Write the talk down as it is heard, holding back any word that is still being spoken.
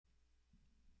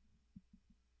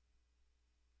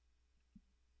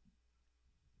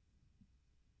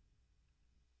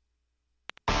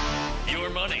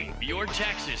money, your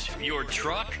taxes, your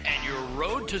truck, and your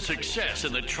road to success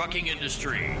in the trucking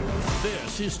industry.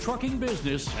 This is Trucking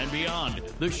Business and Beyond,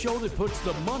 the show that puts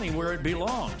the money where it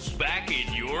belongs, back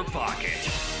in your pocket.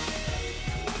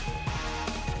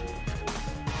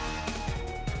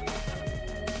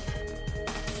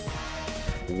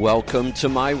 Welcome to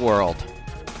my world.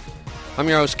 I'm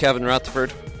your host, Kevin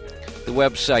Rutherford. The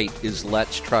website is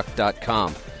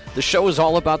letstruck.com. The show is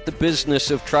all about the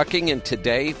business of trucking, and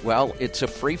today, well, it's a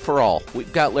free-for-all.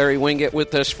 We've got Larry Winget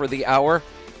with us for the hour.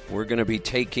 We're going to be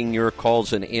taking your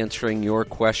calls and answering your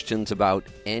questions about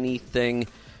anything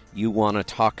you want to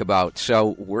talk about.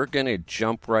 So we're going to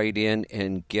jump right in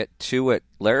and get to it.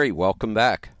 Larry, welcome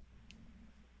back.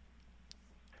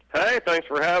 Hey, thanks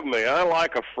for having me. I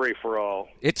like a free-for-all.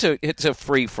 It's a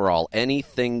free-for-all.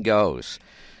 Anything goes.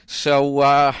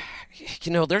 So,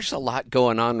 there's a lot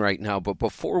going on right now, but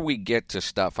before we get to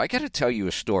stuff, I got to tell you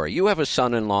a story. You have a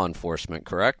son in law enforcement,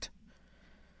 correct?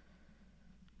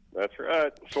 That's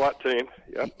right. SWAT team.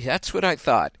 Yep. That's what I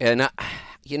thought. And,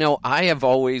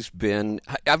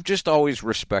 I've just always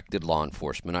respected law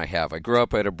enforcement. I have. I grew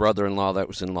up, I had a brother-in-law that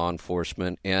was in law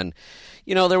enforcement. And,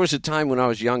 there was a time when I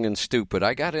was young and stupid.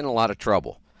 I got in a lot of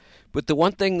trouble. But the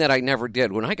one thing that I never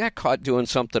did, when I got caught doing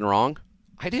something wrong,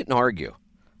 I didn't argue.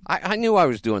 I knew I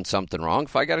was doing something wrong.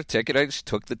 If I got a ticket, I just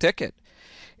took the ticket.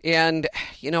 And,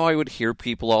 I would hear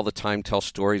people all the time tell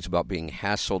stories about being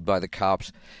hassled by the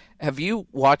cops. Have you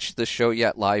watched the show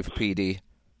yet, Live PD?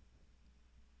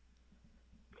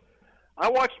 I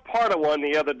watched part of one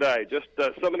the other day. Just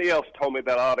somebody else told me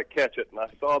that I ought to catch it, and I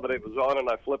saw that it was on, and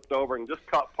I flipped over and just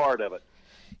caught part of it.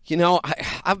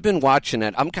 I've been watching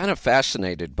it. I'm kind of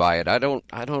fascinated by it. I don't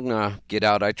get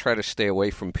out. I try to stay away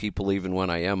from people even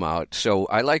when I am out. So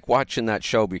I like watching that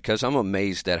show because I'm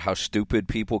amazed at how stupid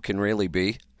people can really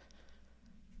be.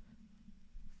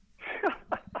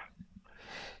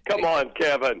 Come on,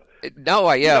 Kevin. No,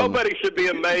 I am. Nobody should be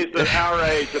amazed at our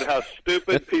age at how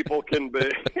stupid people can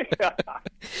be.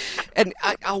 And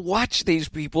I'll watch these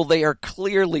people. They are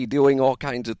clearly doing all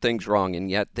kinds of things wrong, and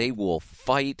yet they will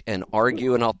fight and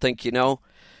argue. And I'll think,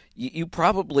 you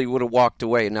probably would have walked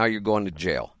away, and now you're going to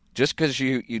jail just because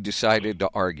you decided to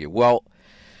argue. Well,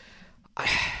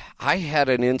 I had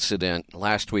an incident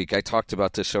last week. I talked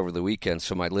about this over the weekend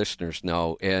so my listeners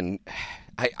know, and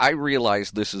I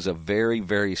realize this is a very,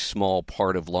 very small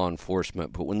part of law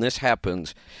enforcement, but when this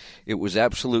happens, it was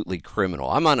absolutely criminal.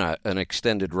 I'm on an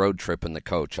extended road trip in the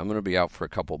coach. I'm going to be out for a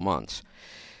couple months.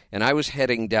 And I was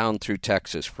heading down through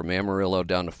Texas from Amarillo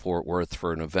down to Fort Worth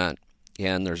for an event.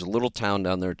 And there's a little town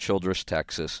down there, Childress,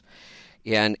 Texas.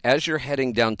 And as you're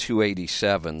heading down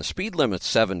 287, the speed limit's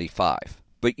 75.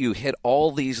 But you hit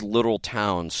all these little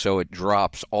towns, so it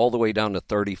drops all the way down to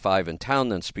 35 in town,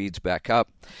 then speeds back up.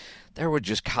 There were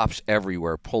just cops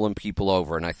everywhere pulling people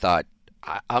over, and I thought,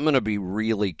 I'm going to be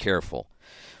really careful.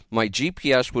 My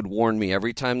GPS would warn me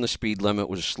every time the speed limit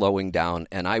was slowing down,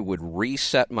 and I would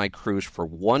reset my cruise for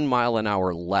 1 mile an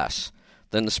hour less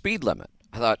than the speed limit.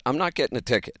 I thought, I'm not getting a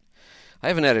ticket. I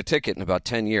haven't had a ticket in about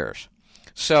 10 years.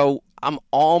 So I'm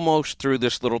almost through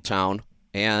this little town,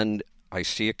 and I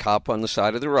see a cop on the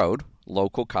side of the road,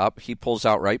 local cop. He pulls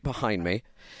out right behind me.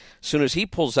 As soon as he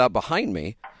pulls out behind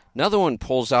me, another one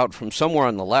pulls out from somewhere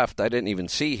on the left, I didn't even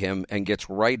see him, and gets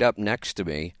right up next to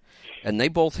me, and they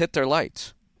both hit their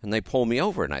lights, and they pull me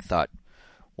over, and I thought,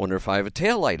 wonder if I have a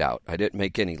taillight out. I didn't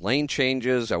make any lane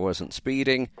changes. I wasn't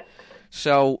speeding.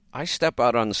 So I step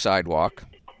out on the sidewalk.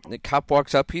 The cop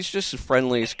walks up. He's just as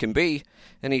friendly as can be,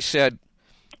 and he said,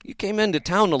 you came into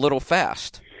town a little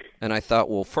fast. And I thought,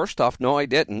 well, first off, no, I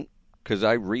didn't, because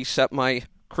I reset my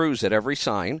cruise at every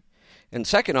sign. And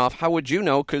second off, how would you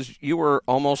know? Because you were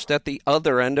almost at the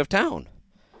other end of town.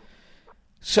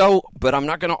 So, but I'm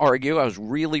not going to argue. I was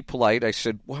really polite. I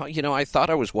said, well, I thought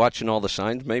I was watching all the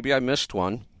signs. Maybe I missed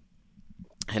one.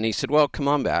 And he said, well, come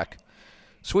on back.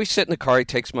 So we sit in the car. He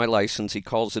takes my license. He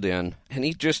calls it in. And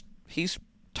he's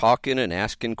talking and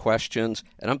asking questions.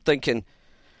 And I'm thinking,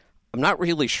 I'm not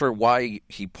really sure why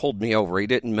he pulled me over. He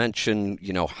didn't mention,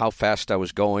 how fast I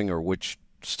was going or which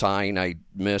sign I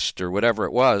missed or whatever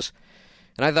it was.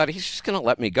 And I thought, he's just going to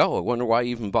let me go. I wonder why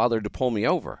he even bothered to pull me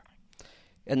over.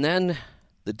 And then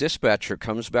the dispatcher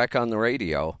comes back on the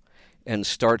radio and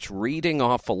starts reading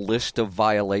off a list of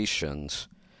violations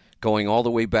going all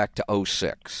the way back to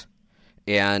 2006.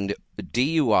 And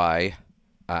DUI,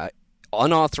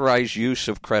 unauthorized use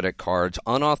of credit cards,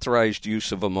 unauthorized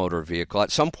use of a motor vehicle.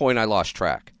 At some point, I lost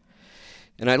track.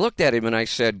 And I looked at him and I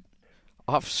said,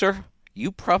 officer,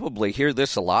 you probably hear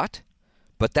this a lot,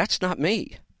 but that's not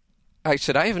me. I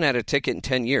said, I haven't had a ticket in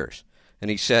 10 years.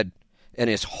 And he said, and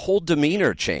his whole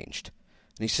demeanor changed.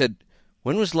 And he said,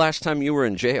 when was the last time you were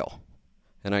in jail?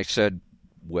 And I said,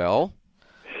 well,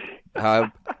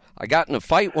 I got in a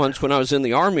fight once when I was in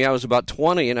the Army. I was about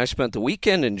 20, and I spent the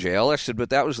weekend in jail. I said, but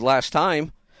that was the last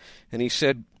time. And he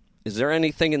said, is there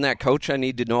anything in that coach I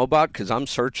need to know about? Because I'm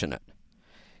searching it.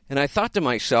 And I thought to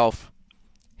myself,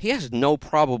 he has no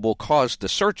probable cause to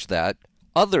search that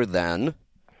other than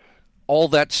all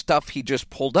that stuff he just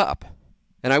pulled up.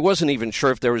 And I wasn't even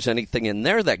sure if there was anything in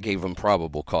there that gave him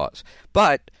probable cause.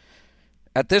 But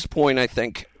at this point, I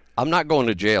think, I'm not going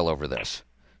to jail over this.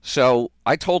 So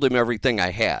I told him everything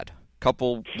I had.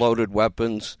 Couple loaded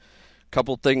weapons,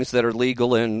 couple things that are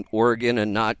legal in Oregon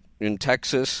and not in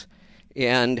Texas.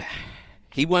 And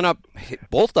he went up,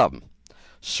 both of them,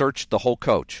 searched the whole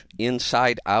coach,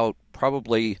 inside out,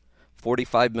 probably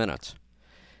 45 minutes.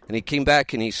 And he came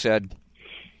back and he said,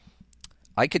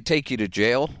 I could take you to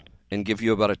jail and give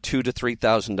you about a $2,000 to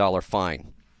 $3,000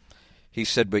 fine. He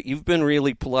said, but you've been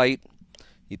really polite.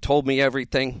 You told me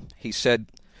everything. He said,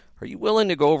 are you willing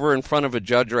to go over in front of a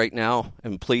judge right now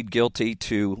and plead guilty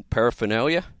to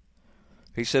paraphernalia?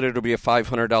 He said, it'll be a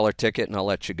 $500 ticket and I'll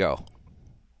let you go.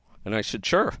 And I said,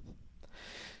 sure.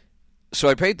 So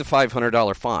I paid the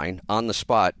 $500 fine on the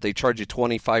spot. They charge you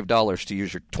 $24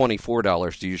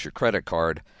 to use your credit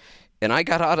card. And I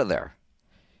got out of there.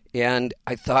 And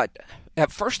I thought,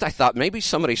 at first I thought maybe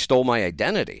somebody stole my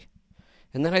identity.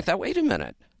 And then I thought, wait a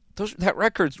minute. That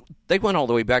records, they went all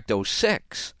the way back to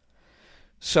 2006.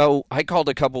 So I called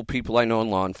a couple people I know in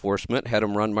law enforcement, had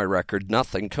them run my record.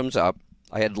 Nothing comes up.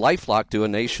 I had LifeLock do a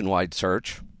nationwide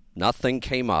search. Nothing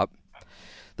came up.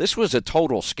 This was a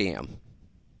total scam.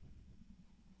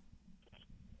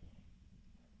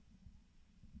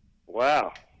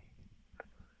 Wow.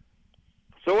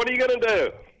 So what are you going to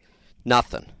do?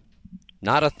 Nothing.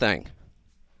 Not a thing.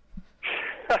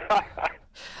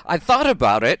 I thought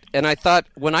about it, and I thought,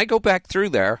 when I go back through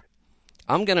there,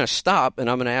 I'm going to stop, and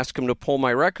I'm going to ask them to pull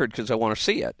my record because I want to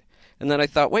see it. And then I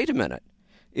thought, wait a minute.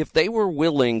 If they were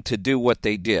willing to do what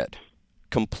they did,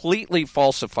 completely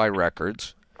falsify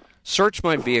records, search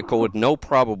my vehicle with no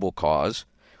probable cause,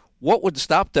 what would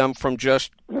stop them from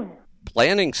just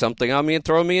planning something on me and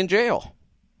throwing me in jail?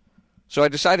 So I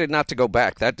decided not to go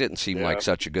back. That didn't seem like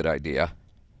such a good idea.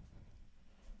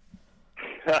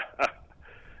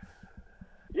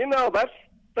 You know,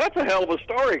 that's a hell of a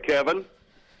story, Kevin.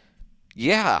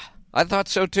 Yeah, I thought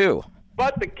so too.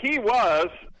 But the key was,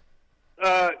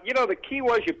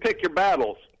 you pick your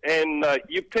battles. And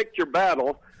you picked your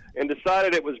battle and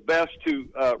decided it was best to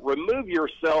remove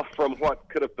yourself from what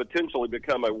could have potentially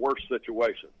become a worse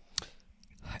situation.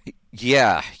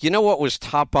 Yeah. You know what was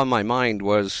top on my mind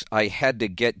was I had to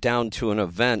get down to an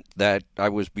event that I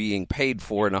was being paid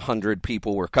for and 100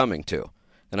 people were coming to.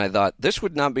 And I thought, this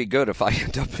would not be good if I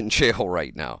end up in jail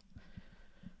right now.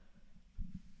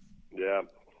 Yeah.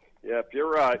 Yep,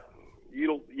 you're right.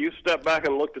 You step back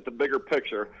and looked at the bigger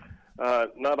picture.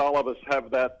 Not all of us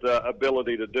have that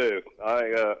ability to do.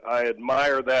 I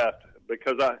admire that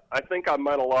because I think I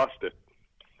might have lost it.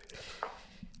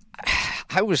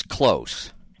 I was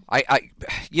close.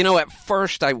 At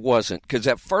first I wasn't, because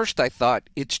at first I thought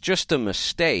it's just a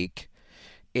mistake.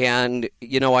 And,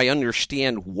 I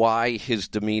understand why his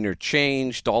demeanor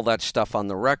changed, all that stuff on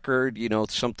the record,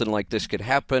 something like this could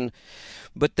happen.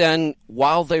 But then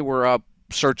while they were up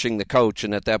searching the coach,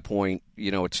 and at that point,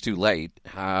 it's too late,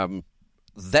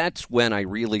 that's when I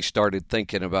really started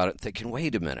thinking about it, thinking,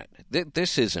 wait a minute,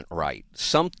 this isn't right.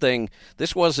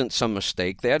 This wasn't some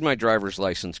mistake. They had my driver's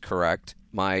license correct.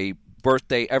 My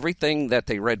birthday, everything that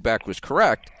they read back was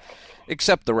correct,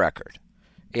 except the record.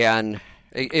 And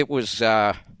it was,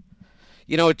 I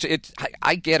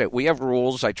get it. We have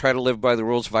rules. I try to live by the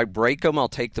rules. If I break them, I'll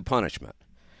take the punishment.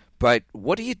 But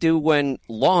what do you do when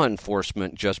law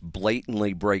enforcement just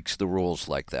blatantly breaks the rules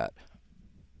like that?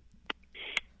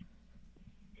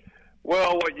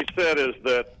 Well, what you said is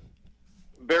that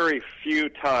very few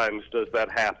times does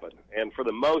that happen. And for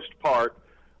the most part,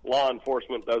 law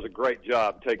enforcement does a great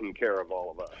job taking care of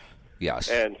all of us. Yes.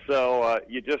 And so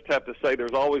you just have to say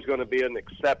there's always going to be an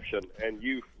exception, and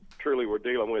you truly were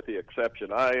dealing with the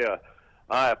exception. I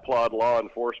applaud law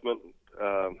enforcement,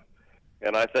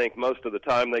 and I think most of the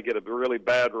time they get a really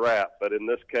bad rap. But in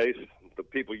this case, the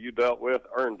people you dealt with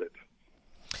earned it.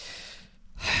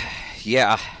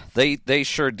 Yeah, they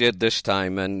sure did this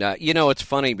time. And, it's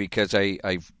funny because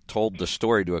I've told the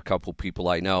story to a couple people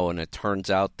I know, and it turns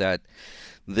out that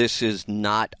this is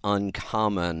not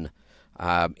uncommon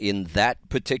in that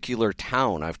particular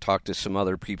town. I've talked to some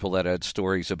other people that had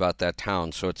stories about that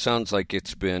town, so it sounds like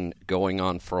it's been going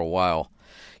on for a while.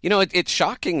 It's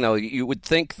shocking, though. You would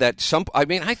think that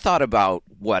I thought about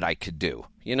what I could do.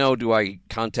 Do I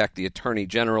contact the Attorney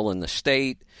General in the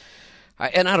state?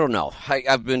 And I don't know.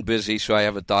 I've been busy, so I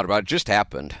haven't thought about it. It just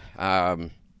happened.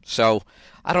 So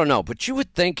I don't know. But you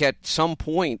would think at some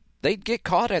point they'd get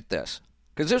caught at this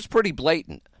because it was pretty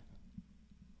blatant.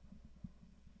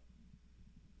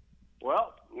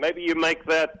 Well, maybe you make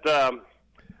that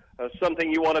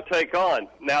something you want to take on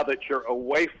now that you're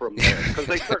away from there, because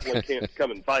they certainly can't come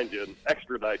and find you and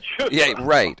extradite you. Yeah,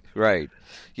 right.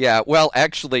 Yeah, well,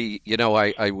 actually,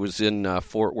 I was in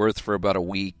Fort Worth for about a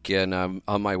week, and I'm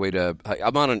on my way to,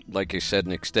 I'm on, like I said,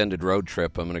 an extended road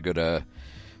trip. I'm going to go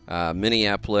to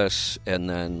Minneapolis and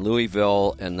then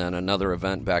Louisville and then another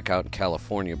event back out in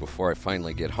California before I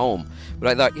finally get home. But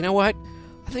I thought, you know what?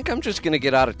 I think I'm just going to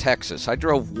get out of Texas. I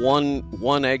drove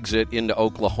one exit into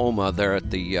Oklahoma there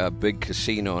at the big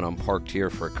casino, and I'm parked here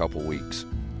for a couple weeks.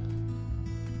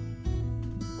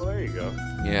 Well, there you go.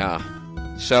 Yeah.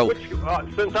 So,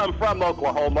 since I'm from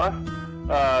Oklahoma,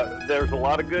 there's a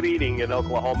lot of good eating in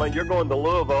Oklahoma. You're going to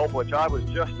Louisville, which I was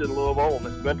just in Louisville, and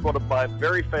it's been one of my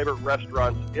very favorite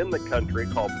restaurants in the country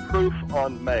called Proof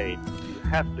on Main.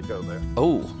 Have to go there.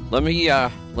 Oh, let me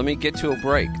get to a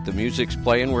break. The music's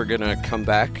playing. We're going to come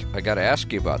back. I got to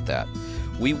ask you about that.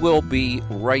 We will be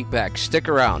right back. Stick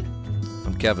around.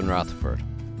 I'm Kevin Rutherford.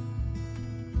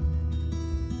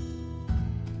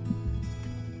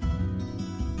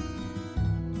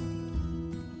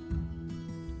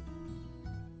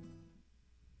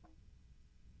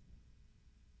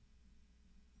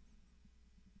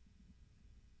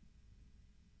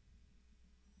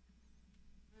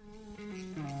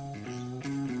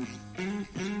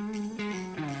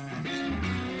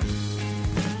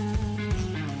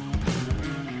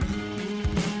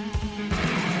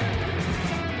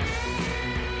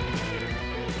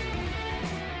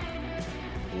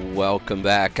 Welcome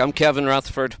back. I'm Kevin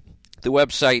Rutherford. The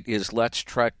website is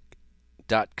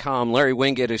letstruck.com. Larry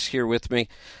Winget is here with me.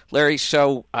 Larry,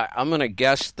 so I'm going to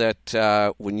guess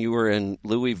that when you were in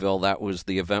Louisville, that was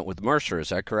the event with Mercer. Is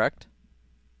that correct?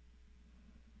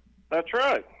 That's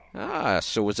right.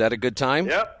 So was that a good time?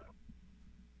 Yep.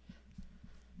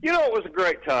 It was a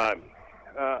great time.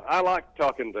 I like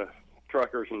talking to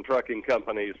truckers and trucking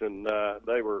companies, and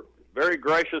they were very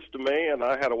gracious to me, and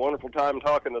I had a wonderful time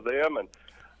talking to them, and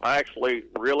I actually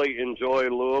really enjoy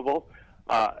Louisville.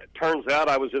 Turns out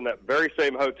I was in that very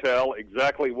same hotel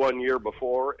exactly 1 year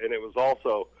before, and it was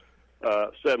also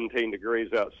 17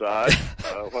 degrees outside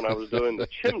when I was doing the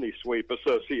Chimney Sweep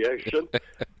Association.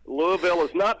 Louisville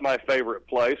is not my favorite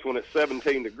place when it's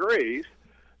 17 degrees,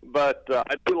 but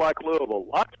I do like Louisville.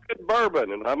 Lots of good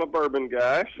bourbon, and I'm a bourbon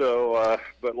guy, so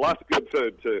but lots of good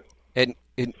food, too.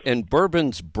 And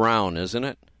bourbon's brown, isn't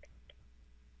it?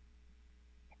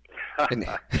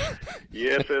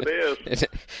 Yes, it is.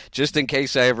 Just in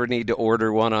case I ever need to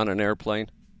order one on an airplane.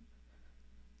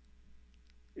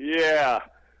 Yeah.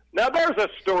 Now, there's a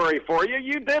story for you.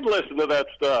 You did listen to that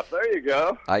stuff. There you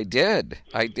go. I did.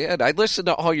 I listened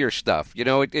to all your stuff.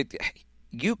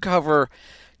 You cover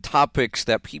topics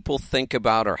that people think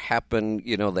about or happen,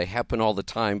 they happen all the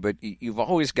time, but you've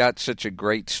always got such a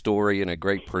great story and a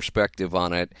great perspective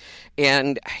on it.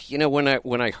 And,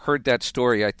 when I heard that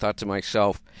story, I thought to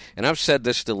myself, and I've said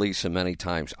this to Lisa many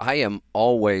times, I am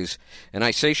always, and I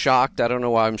say shocked, I don't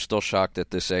know why I'm still shocked at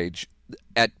this age,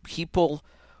 at people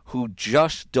who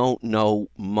just don't know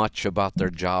much about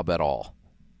their job at all.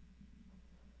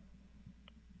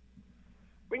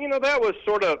 Well, that was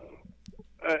sort of,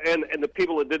 and the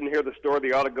people that didn't hear the story,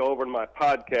 they ought to go over in my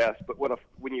podcast. But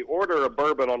when you order a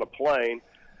bourbon on a plane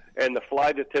and the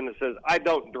flight attendant says, I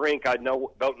don't drink, I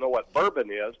don't know what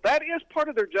bourbon is, that is part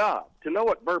of their job, to know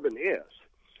what bourbon is.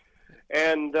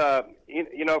 And,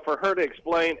 for her to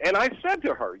explain, and I said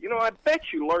to her, I bet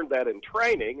you learned that in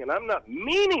training, and I'm not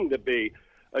meaning to be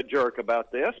a jerk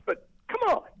about this, but come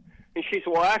on. And she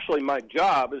said, well, actually, my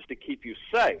job is to keep you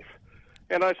safe.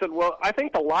 And I said, well, I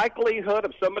think the likelihood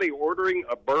of somebody ordering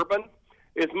a bourbon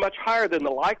is much higher than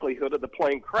the likelihood of the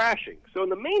plane crashing. So in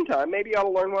the meantime, maybe you ought to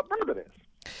learn what bourbon is.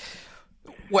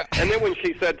 Well, and then when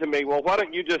she said to me, well, why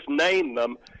don't you just name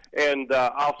them, and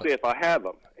I'll see if I have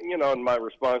them. And my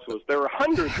response was, there are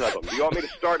hundreds of them. Do you want me to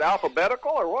start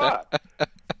alphabetical or what?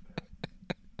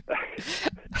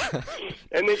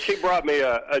 And then she brought me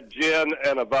a gin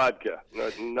and a vodka.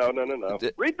 No.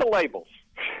 Read the labels.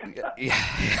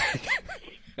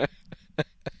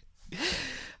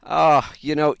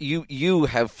 You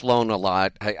have flown a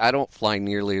lot. I don't fly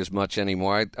nearly as much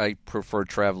anymore. I prefer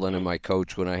traveling in my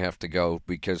coach when I have to go,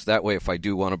 because that way if I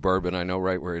do want a bourbon, I know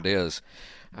right where it is.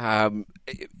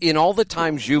 In all the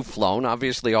times you've flown,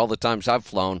 obviously all the times I've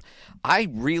flown, I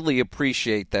really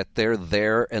appreciate that they're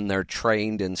there and they're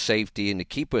trained in safety and to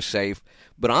keep us safe.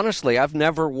 But honestly, I've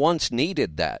never once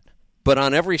needed that. But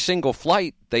on every single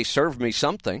flight, they serve me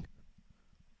something.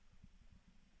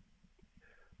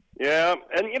 Yeah,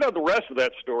 and the rest of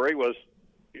that story was,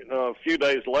 a few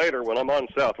days later when I'm on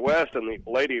Southwest and the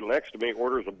lady next to me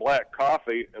orders a black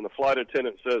coffee and the flight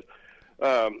attendant says,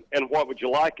 and what would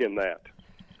you like in that?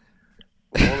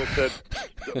 The woman said,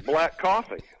 black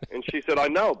coffee. And she said, I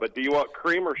know, but do you want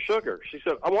cream or sugar? She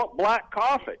said, I want black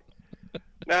coffee.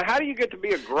 Now, how do you get to be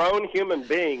a grown human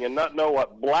being and not know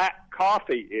what black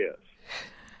coffee is?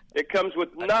 It comes with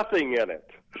nothing in it.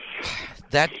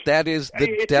 That is the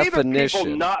it's definition. Either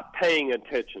people not paying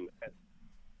attention.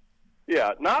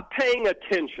 Yeah, not paying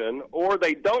attention, or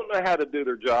they don't know how to do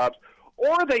their jobs,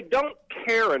 or they don't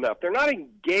care enough. They're not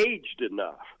engaged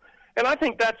enough. And I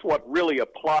think that's what really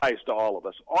applies to all of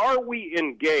us. Are we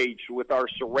engaged with our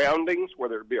surroundings,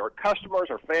 whether it be our customers,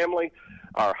 our family,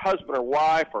 our husband or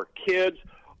wife, our kids?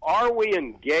 Are we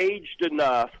engaged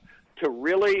enough to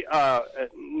really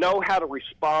know how to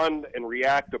respond and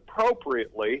react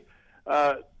appropriately?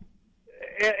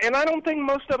 And I don't think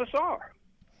most of us are.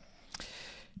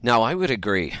 No, I would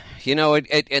agree.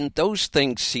 And those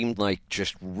things seem like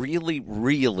just really,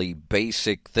 really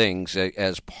basic things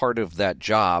as part of that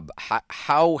job.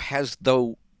 How has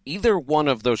either one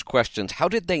of those questions, how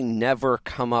did they never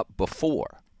come up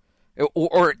before?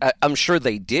 Or I'm sure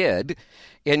they did.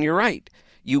 And you're right.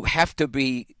 You have to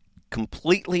be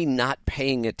completely not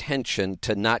paying attention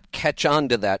to not catch on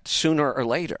to that sooner or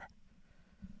later.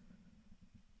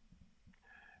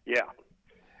 Yeah.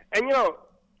 And,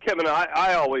 Kevin,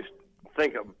 I always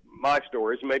think of my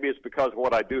stories. Maybe it's because of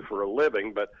what I do for a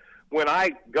living, but when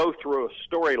I go through a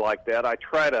story like that, I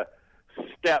try to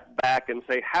step back and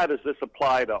say, how does this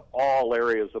apply to all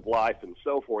areas of life and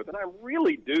so forth? And I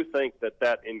really do think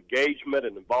that engagement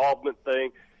and involvement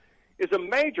thing is a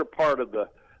major part of the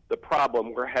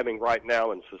problem we're having right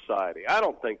now in society. I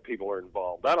don't think people are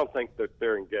involved. I don't think that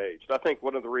they're engaged. I think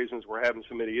one of the reasons we're having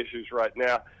so many issues right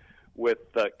now with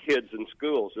kids in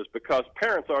schools is because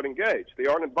parents aren't engaged. They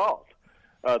aren't involved.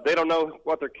 They don't know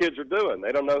what their kids are doing.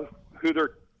 They don't know who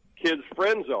their kids'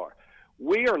 friends are.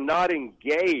 We are not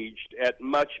engaged at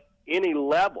much any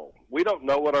level. We don't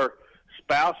know what our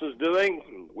spouse is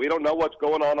doing. We don't know what's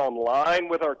going on online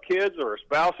with our kids or our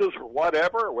spouses or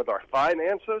whatever, or with our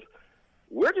finances.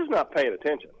 We're just not paying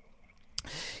attention.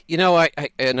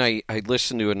 I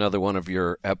listened to another one of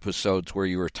your episodes where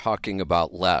you were talking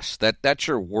about less. That's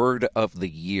your word of the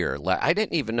year. I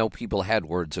didn't even know people had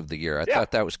words of the year. I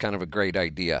thought that was kind of a great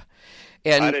idea.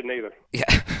 And I didn't either.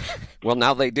 Yeah. Well,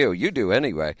 now they do. You do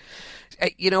anyway.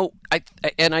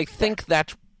 I think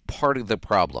that's part of the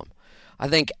problem. I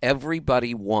think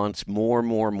everybody wants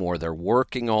more. They're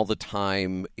working all the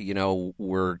time.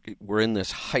 We're in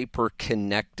this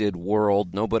hyper-connected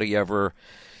world. Nobody ever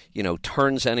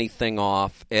turns anything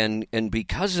off, and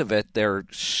because of it, they're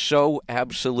so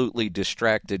absolutely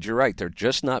distracted. You're right. They're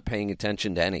just not paying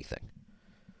attention to anything.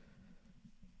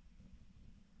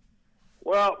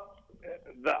 Well,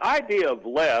 the idea of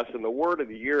less and the word of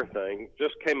the year thing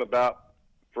just came about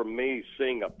from me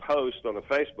seeing a post on a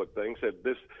Facebook thing said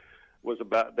this was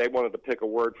about, they wanted to pick a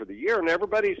word for the year, and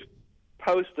everybody's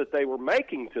post that they were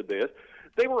making to this,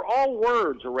 they were all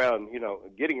words around,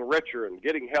 getting richer and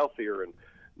getting healthier and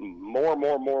more.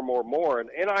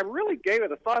 And I really gave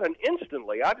it a thought, and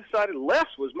instantly I decided less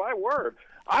was my word.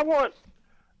 I want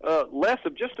less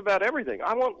of just about everything.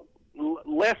 I want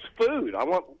less food. I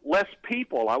want less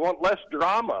people. I want less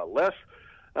drama, less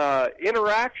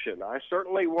interaction. I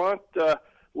certainly want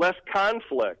less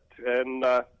conflict. And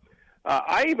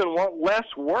I even want less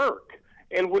work.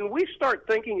 And when we start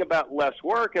thinking about less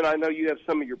work, and I know you have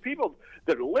some of your people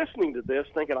that are listening to this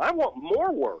thinking, I want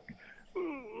more work.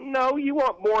 No, you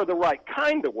want more of the right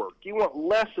kind of work. You want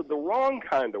less of the wrong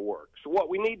kind of work. So what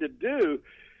we need to do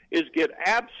is get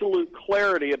absolute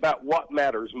clarity about what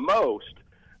matters most,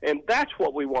 and that's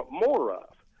what we want more of.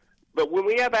 But when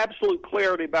we have absolute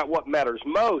clarity about what matters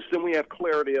most, then we have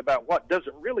clarity about what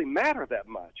doesn't really matter that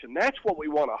much, and that's what we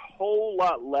want a whole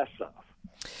lot less of.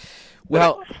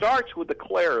 Well, it starts with the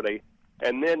clarity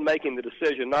and then making the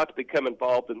decision not to become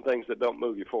involved in things that don't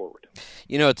move you forward.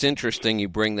 It's interesting you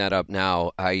bring that up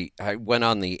now. I went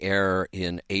on the air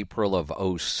in April of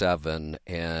 2007,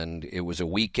 and it was a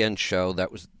weekend show.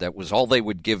 That was all they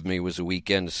would give me was a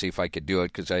weekend to see if I could do it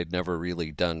because I had never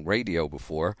really done radio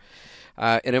before.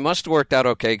 And it must have worked out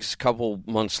okay because a couple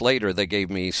months later they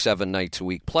gave me 7 nights a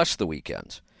week plus the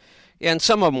weekends. And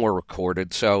some of them were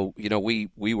recorded, so we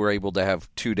were able to have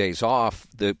 2 days off.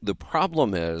 The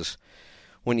problem is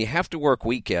when you have to work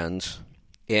weekends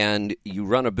and you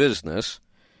run a business,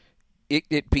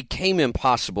 it became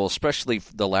impossible, especially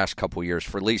the last couple of years,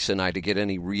 for Lisa and I to get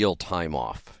any real time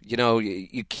off.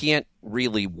 You can't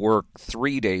really work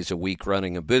 3 days a week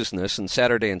running a business, and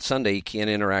Saturday and Sunday you can't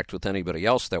interact with anybody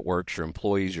else that works, your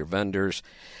employees, your vendors.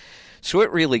 So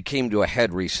it really came to a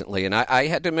head recently, and I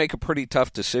had to make a pretty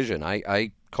tough decision.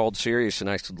 I called Sirius and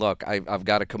I said, look, I've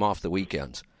got to come off the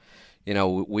weekends.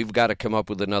 We've got to come up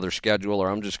with another schedule, or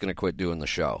I'm just going to quit doing the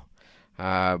show.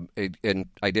 And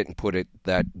I didn't put it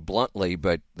that bluntly,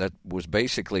 but that was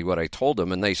basically what I told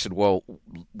them. And they said, well,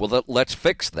 let's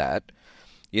fix that.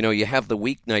 You have the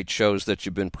weeknight shows that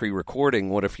you've been pre-recording.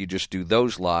 What if you just do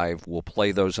those live? We'll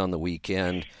play those on the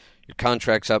weekend. Your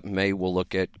contract's up in May. We'll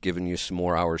look at giving you some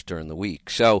more hours during the week.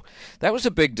 So that was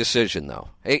a big decision, though.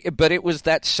 But it was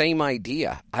that same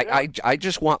idea. Yeah. I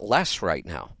just want less right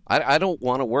now. I don't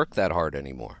want to work that hard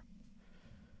anymore.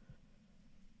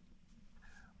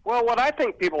 Well, what I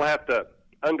think people have to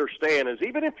understand is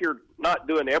even if you're not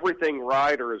doing everything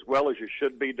right or as well as you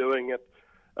should be doing it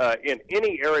in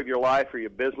any area of your life or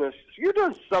your business, you're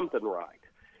doing something right.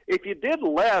 If you did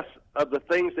less of the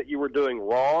things that you were doing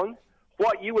wrong,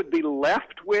 what you would be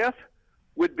left with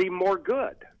would be more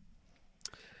good.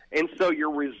 And so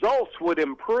your results would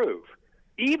improve,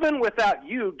 even without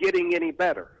you getting any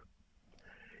better,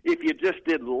 if you just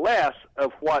did less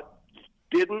of what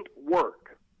didn't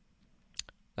work.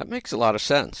 That makes a lot of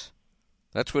sense.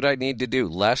 That's what I need to do.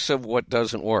 Less of what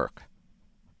doesn't work.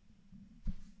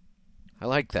 I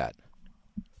like that.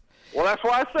 Well, that's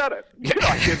why I said it.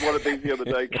 I did one of these the other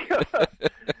day.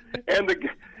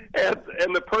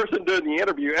 and the person doing the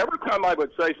interview, every time I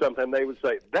would say something, they would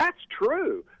say, that's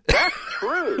true. That's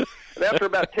true. And after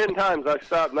about 10 times, I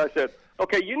stopped and I said,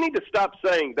 okay, you need to stop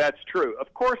saying that's true.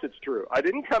 Of course it's true. I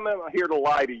didn't come out here to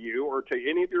lie to you or to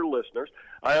any of your listeners.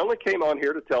 I only came on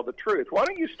here to tell the truth. Why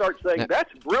don't you start saying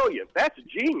that's brilliant, that's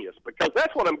genius, because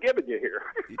that's what I'm giving you here.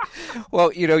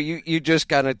 Well, you just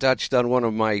kind of touched on one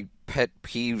of my pet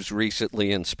peeves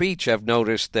recently in speech. I've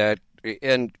noticed that,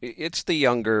 and it's the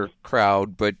younger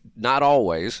crowd, but not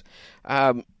always,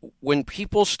 when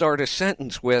people start a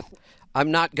sentence with, I'm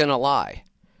not going to lie.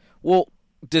 Well,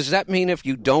 does that mean if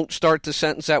you don't start the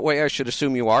sentence that way, I should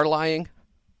assume you are lying?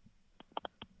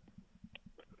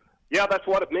 Yeah, that's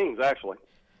what it means, actually.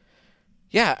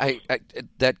 Yeah, I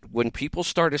that when people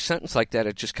start a sentence like that,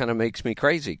 it just kind of makes me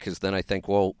crazy, because then I think,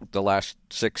 well, the last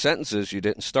 6 sentences you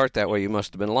didn't start that way, you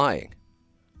must have been lying.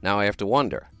 Now I have to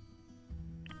wonder.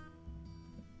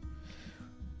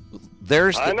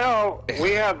 I know.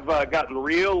 We have gotten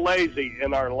real lazy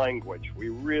in our language. We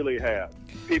really have.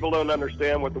 People don't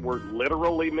understand what the word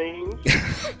literally means,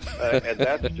 and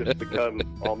that's just become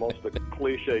almost a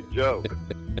cliche joke.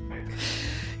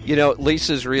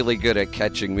 Lisa's really good at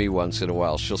catching me once in a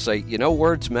while. She'll say,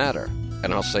 words matter.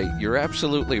 And I'll say, you're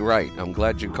absolutely right. I'm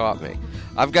glad you caught me.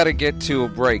 I've got to get to a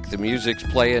break. The music's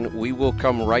playing. We will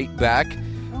come right back.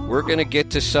 We're going to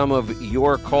get to some of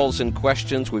your calls and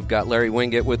questions. We've got Larry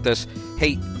Winget with us.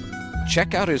 Hey,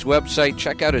 check out his website.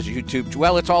 Check out his YouTube.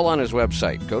 Well, it's all on his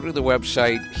website. Go to the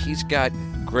website. He's got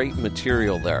great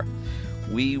material there.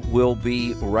 We will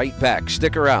be right back.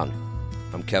 Stick around.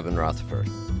 I'm Kevin Rutherford.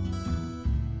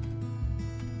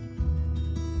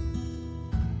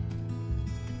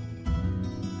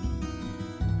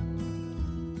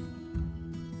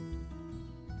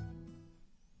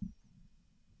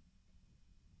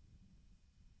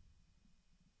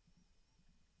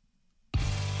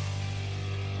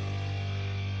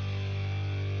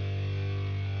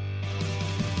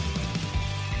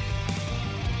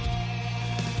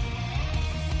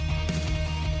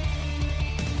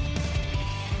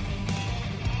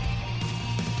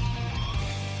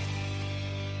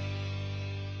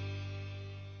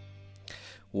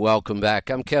 Welcome back.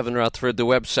 I'm Kevin Rutherford. The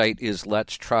website is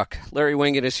Let's Truck. Larry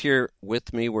Winget is here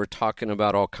with me. We're talking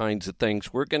about all kinds of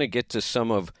things. We're going to get to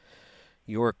some of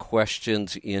your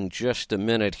questions in just a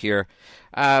minute here.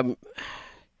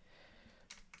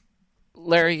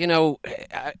 Larry,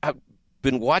 I've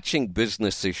been watching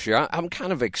business this year. I'm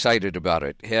kind of excited about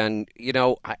it. And,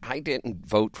 I didn't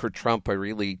vote for Trump. I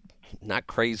really not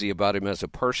crazy about him as a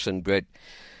person. But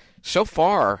so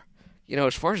far,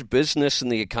 as far as business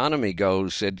and the economy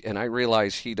goes, and I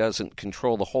realize he doesn't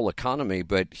control the whole economy,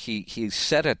 but he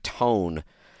set a tone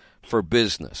for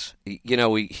business.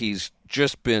 He's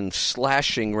just been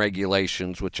slashing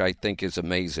regulations, which I think is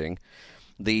amazing.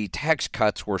 The tax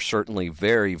cuts were certainly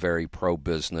very, very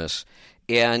pro-business.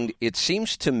 And it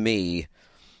seems to me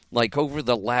like over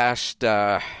the last,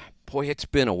 boy, it's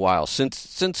been a while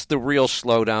since the real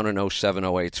slowdown in 07,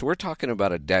 08. So we're talking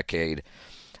about a decade.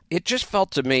 It just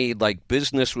felt to me like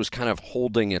business was kind of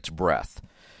holding its breath.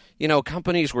 You know,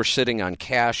 companies were sitting on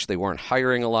cash. They weren't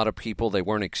hiring a lot of people. They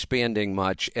weren't expanding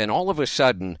much. And all of a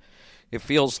sudden, it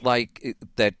feels like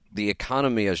that the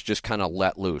economy has just kind of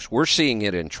let loose. We're seeing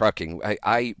it in trucking.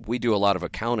 We do a lot of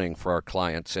accounting for our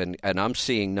clients, and I'm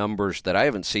seeing numbers that I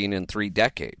haven't seen in 3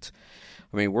 decades.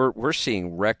 I mean, we're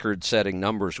seeing record-setting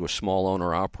numbers with small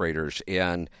owner-operators,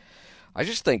 and I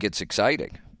just think it's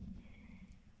exciting.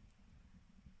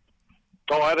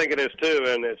 Oh, I think it is too,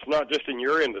 and it's not just in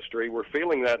your industry. We're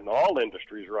feeling that in all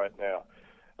industries right now.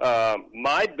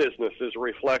 My business is a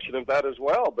reflection of that as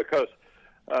well, because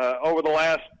over the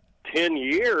last 10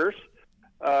 years,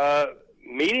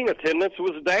 meeting attendance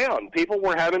was down. People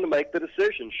were having to make the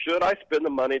decision, should I spend the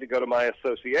money to go to my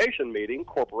association meeting?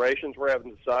 Corporations were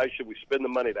having to decide, should we spend the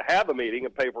money to have a meeting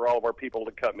and pay for all of our people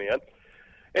to come in?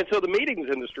 And so the meetings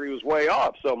industry was way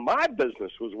off, so my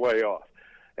business was way off.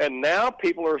 And now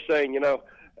people are saying,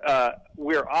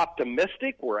 we're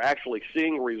optimistic. We're actually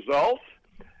seeing results.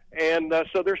 And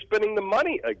so they're spending the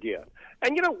money again.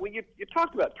 And, when you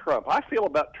talked about Trump, I feel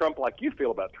about Trump like you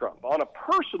feel about Trump. On a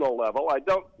personal level, I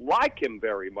don't like him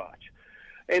very much.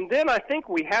 And then I think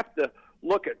we have to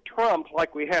look at Trump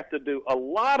like we have to do a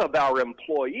lot of our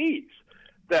employees,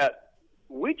 that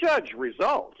we judge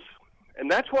results. And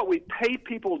that's what we pay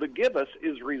people to give us,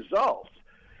 is results.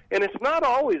 And it's not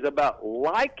always about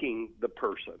liking the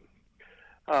person.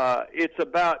 It's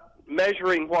about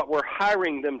measuring what we're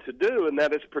hiring them to do, and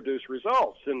that is produce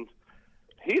results. And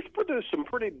he's produced some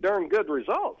pretty darn good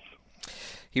results.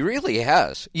 He really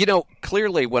has.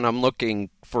 Clearly when I'm looking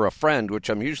for a friend, which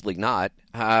I'm usually not,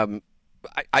 I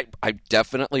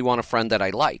definitely want a friend that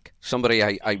I like, somebody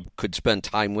I could spend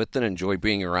time with and enjoy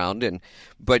being around.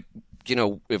 But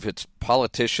if it's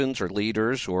politicians or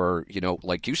leaders or,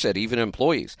 like you said, even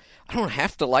employees, I don't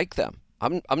have to like them.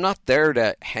 I'm not there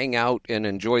to hang out and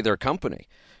enjoy their company.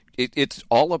 It's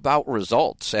all about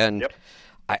results. And yep.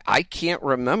 I can't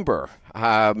remember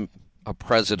a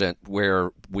president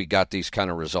where we got these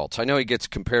kind of results. I know he gets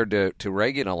compared to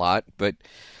Reagan a lot, but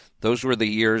those were the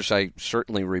years I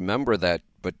certainly remember that.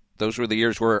 But those were the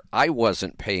years where I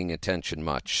wasn't paying attention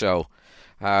much. So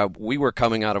we were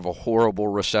coming out of a horrible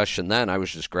recession then. I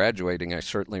was just graduating. I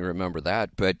certainly remember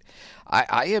that. But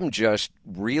I am just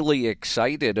really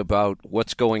excited about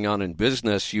what's going on in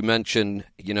business. You mentioned,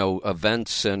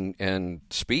 events and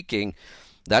speaking.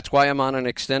 That's why I'm on an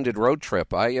extended road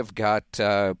trip. I have got,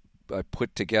 I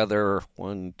put together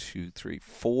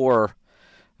 4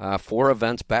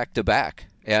 events back to back.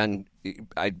 And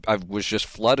I was just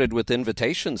flooded with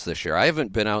invitations this year. I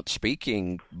haven't been out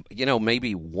speaking,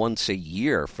 maybe once a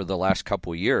year for the last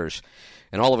couple of years.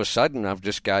 And all of a sudden, I've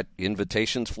just got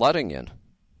invitations flooding in.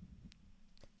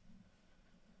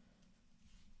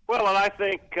 Well, and I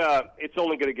think it's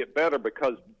only going to get better,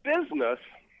 because business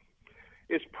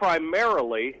is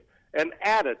primarily an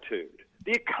attitude.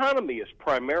 The economy is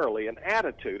primarily an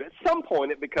attitude. At some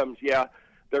point, it becomes,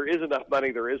 there is enough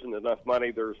money, there isn't enough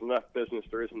money, there's enough business,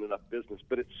 there isn't enough business.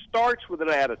 But it starts with an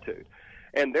attitude.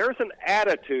 And there's an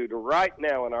attitude right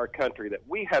now in our country that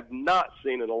we have not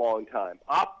seen in a long time.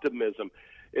 Optimism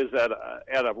is at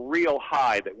a real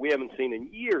high that we haven't seen in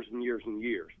years and years and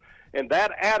years. And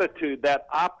that attitude, that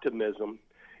optimism,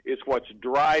 is what's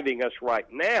driving us right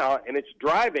now, and it's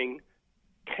driving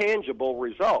tangible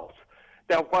results.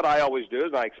 Now, what I always do,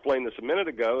 and I explained this a minute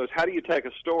ago, is how do you take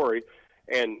a story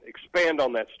and expand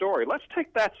on that story? Let's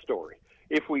take that story.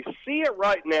 If we see it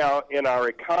right now in our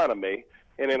economy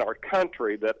and in our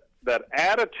country that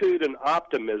attitude and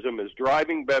optimism is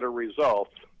driving better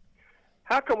results,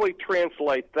 how can we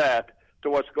translate that to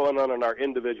what's going on in our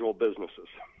individual businesses?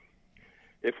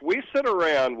 If we sit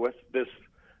around with this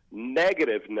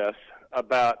negativeness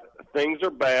about things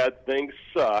are bad, things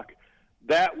suck,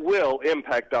 that will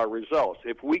impact our results.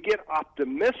 If we get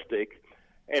optimistic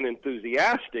and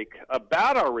enthusiastic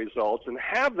about our results and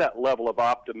have that level of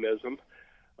optimism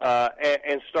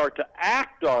and start to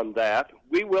act on that,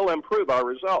 we will improve our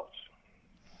results.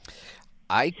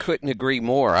 I couldn't agree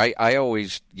more. I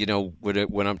always,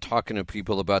 when I'm talking to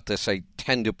people about this, I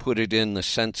tend to put it in the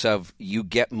sense of you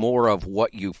get more of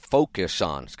what you focus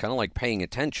on. It's kind of like paying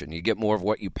attention. You get more of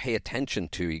what you pay attention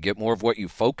to. You get more of what you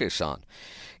focus on.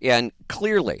 And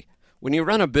clearly, when you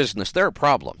run a business, there are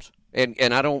problems. And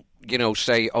I don't,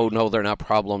 say, oh, no, they're not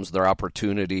problems, they're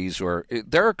opportunities. Or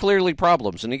there are clearly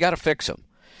problems, and you got to fix them.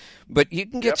 But you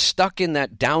can get stuck in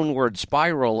that downward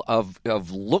spiral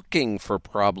of looking for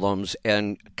problems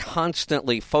and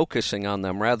constantly focusing on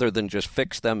them rather than just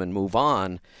fix them and move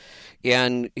on.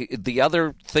 And the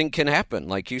other thing can happen.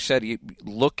 Like you said, you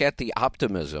look at the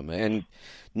optimism, and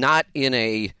not in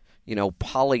a,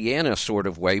 Pollyanna sort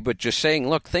of way, but just saying,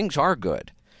 look, things are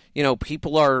good.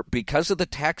 People are, because of the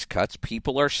tax cuts,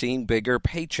 people are seeing bigger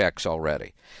paychecks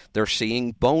already. They're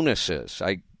seeing bonuses.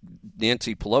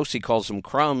 Nancy Pelosi calls them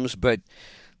crumbs, but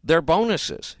they're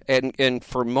bonuses. And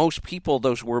for most people,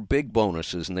 those were big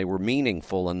bonuses, and they were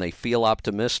meaningful, and they feel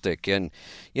optimistic. And,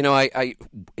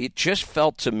 it just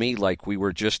felt to me like we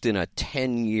were just in a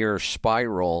 10-year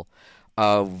spiral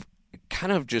of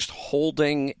kind of just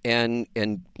holding and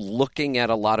looking at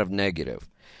a lot of negative.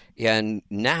 And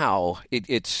now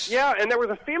it's... Yeah, and there was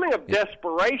a feeling of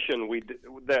desperation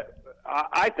that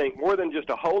I think more than just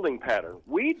a holding pattern.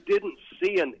 We didn't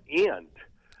see an end.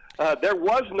 There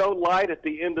was no light at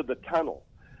the end of the tunnel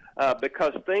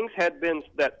because things had been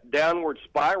that downward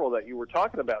spiral that you were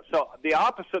talking about. So the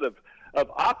opposite of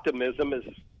optimism is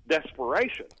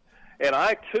desperation. And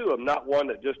I, too, am not one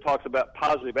that just talks about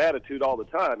positive attitude all the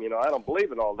time. I don't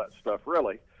believe in all that stuff,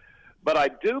 really. But I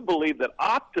do believe that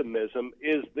optimism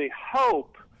is the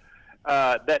hope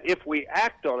that if we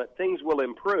act on it, things will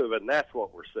improve, and that's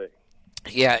what we're seeing.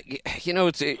 Yeah,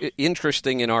 it's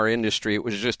interesting in our industry. It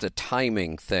was just a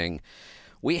timing thing.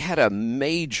 We had a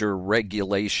major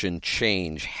regulation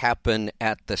change happen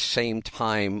at the same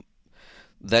time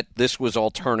that this was all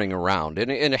turning around.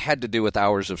 And it had to do with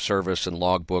hours of service and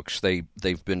logbooks.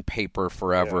 They've been paper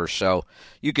forever, so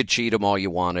you could cheat them all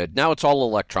you wanted. Now it's all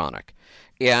electronic.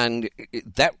 And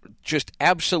that just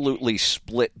absolutely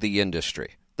split the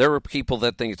industry. There are people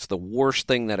that think it's the worst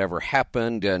thing that ever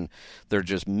happened, and they're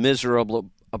just miserable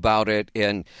about it.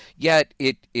 And yet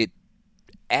it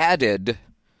added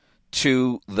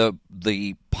to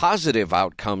the positive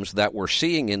outcomes that we're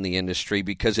seeing in the industry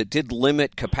because it did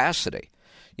limit capacity.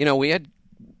 We had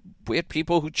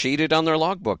people who cheated on their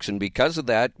logbooks, and because of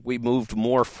that, we moved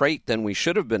more freight than we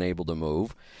should have been able to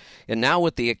move. And now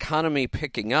with the economy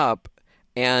picking up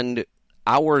and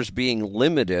hours being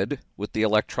limited with the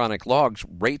electronic logs,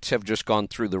 rates have just gone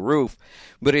through the roof.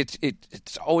 But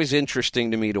it's always interesting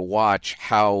to me to watch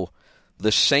how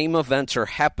the same events are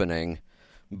happening,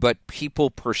 but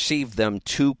people perceive them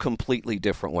two completely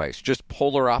different ways, just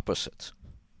polar opposites.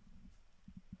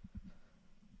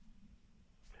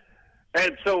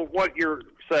 And so what you're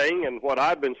saying and what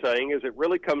I've been saying is it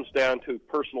really comes down to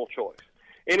personal choice.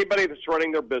 Anybody that's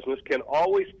running their business can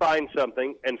always find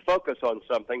something and focus on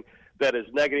something that is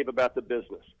negative about the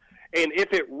business. And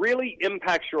if it really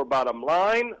impacts your bottom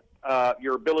line,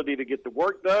 your ability to get the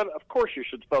work done, of course you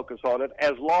should focus on it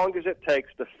as long as it takes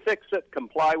to fix it,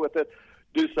 comply with it,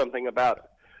 do something about it.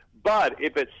 But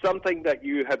if it's something that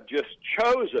you have just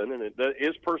chosen, and it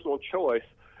is personal choice,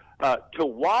 to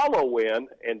wallow in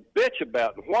and bitch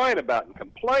about and whine about and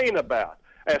complain about,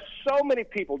 as so many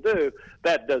people do,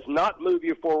 that does not move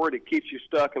you forward. It keeps you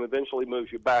stuck and eventually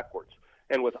moves you backwards.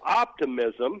 And with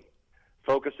optimism,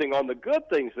 focusing on the good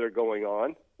things that are going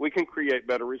on, we can create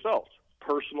better results.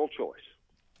 Personal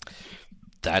choice.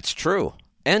 That's true.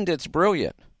 And it's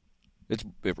brilliant. It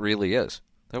really is.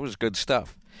 That was good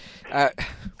stuff.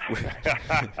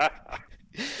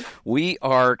 We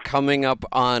are coming up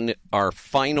on our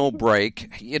final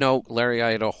break. Larry,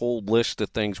 I had a whole list of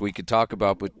things we could talk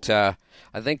about, but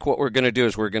I think what we're going to do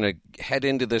is we're going to head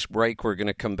into this break. We're going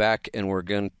to come back, and we're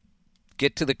going to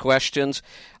get to the questions.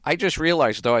 I just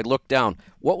realized, though, I looked down.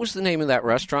 What was the name of that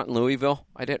restaurant in Louisville?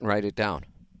 I didn't write it down.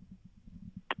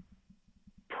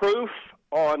 Proof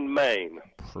on Main.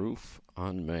 Proof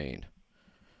on Main.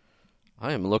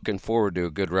 I am looking forward to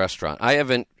a good restaurant.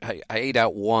 I ate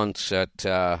out once at,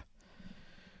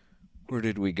 where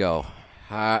did we go?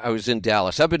 I was in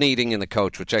Dallas. I've been eating in the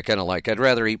coach, which I kind of like. I'd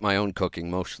rather eat my own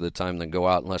cooking most of the time than go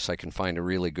out unless I can find a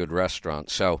really good restaurant.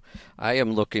 So I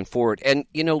am looking forward. And,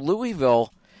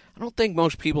 Louisville, I don't think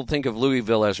most people think of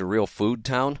Louisville as a real food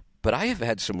town, but I have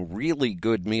had some really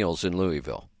good meals in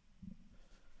Louisville.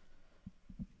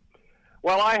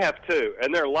 Well, I have too.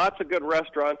 And there are lots of good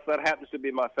restaurants. That happens to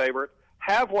be my favorite.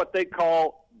 Have what they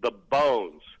call the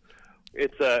bones.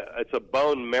 It's a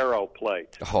bone marrow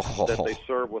plate that they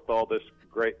serve with all this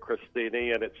great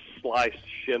crostini, and it's sliced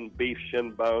beef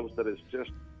shin bones that is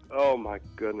just, oh my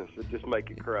goodness, it just make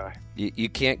you cry. You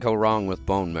can't go wrong with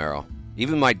bone marrow.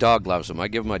 Even my dog loves them. I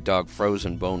give my dog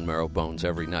frozen bone marrow bones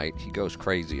every night. He goes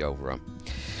crazy over them.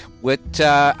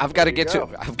 I've got to get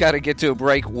to a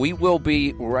break. We will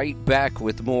be right back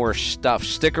with more stuff.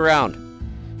 Stick around.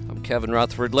 I'm Kevin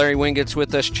Rutherford. Larry Winget's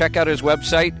with us. Check out his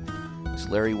website. It's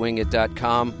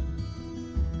LarryWinget.com.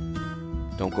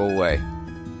 Don't go away.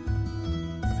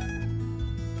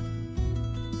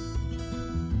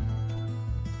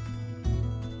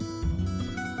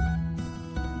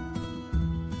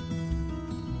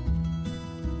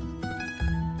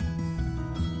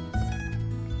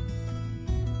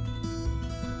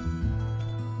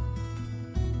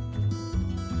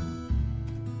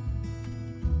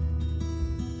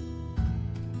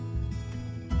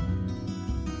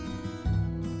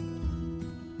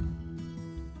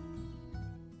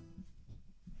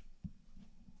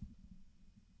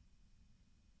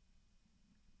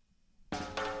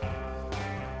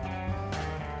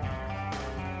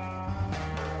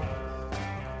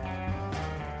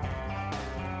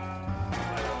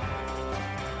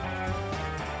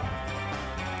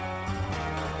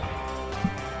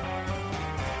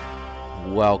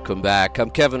 Welcome back. I'm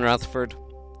Kevin Rutherford.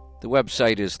 The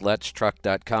website is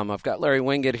letstruck.com. I've got Larry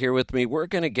Winget here with me. We're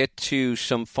going to get to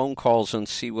some phone calls and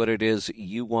see what it is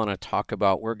you want to talk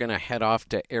about. We're going to head off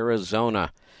to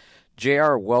Arizona.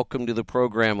 JR, welcome to the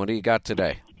program. What do you got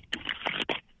today?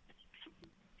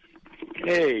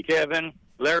 Hey, Kevin.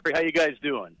 Larry, how you guys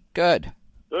doing? Good.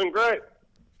 Doing great.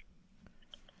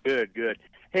 Good.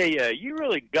 Hey, you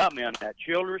really got me on that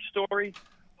Childress story.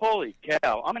 Holy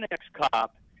cow. I'm an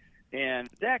ex-cop, and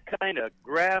that kind of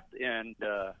graft and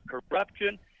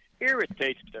corruption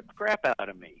irritates the crap out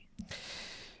of me.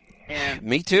 And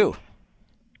me too.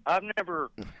 I've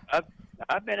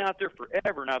been out there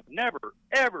forever, and I've never,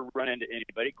 ever run into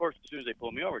anybody. Of course, as soon as they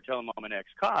pull me over, tell them I'm an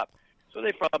ex-cop. So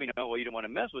they probably know, well, you don't want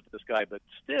to mess with this guy. But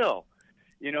still,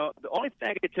 you know, the only thing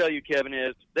I can tell you, Kevin,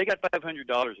 is they got $500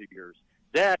 of yours.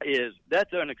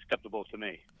 That's unacceptable to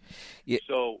me. Yeah.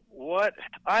 So what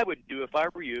I would do if I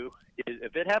were you is,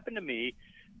 if it happened to me,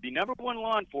 the number one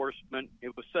law enforcement,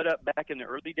 it was set up back in the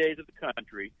early days of the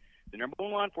country, the number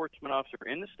one law enforcement officer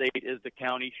in the state is the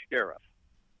county sheriff.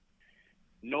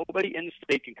 Nobody in the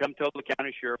state can come tell the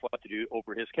county sheriff what to do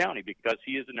over his county because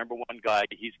he is the number one guy.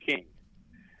 He's king.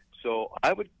 So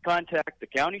I would contact the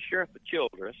county sheriff of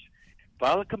Childress,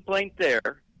 file a complaint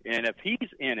there, and if he's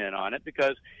in on it,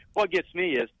 because what gets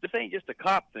me is this ain't just a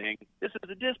cop thing. This is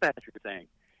a dispatcher thing.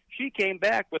 She came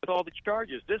back with all the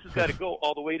charges. This has got to go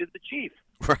all the way to the chief.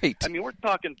 Right. I mean, we're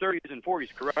talking 30s and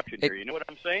 40s corruption here. You know what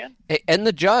I'm saying? And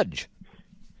the judge.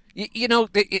 You know,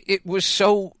 it was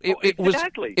so.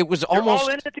 Exactly. It was They're almost all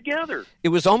in it together. It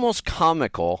was almost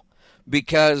comical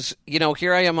because, you know,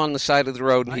 here I am on the side of the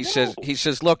road, and he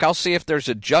says, look, I'll see if there's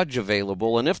a judge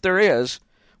available, and if there is,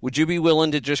 would you be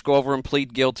willing to just go over and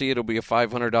plead guilty? It'll be a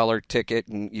 $500 ticket,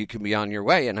 and you can be on your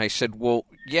way. And I said, well,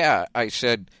 yeah. I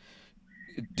said,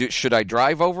 should I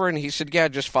drive over? And he said, yeah,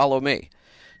 just follow me.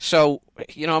 So,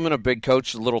 you know, I'm in a big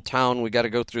coach, a little town. We got to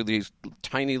go through these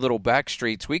tiny little back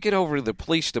streets. We get over to the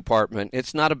police department.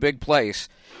 It's not a big place.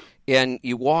 And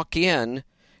you walk in,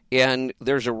 and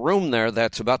there's a room there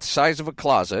that's about the size of a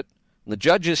closet. And the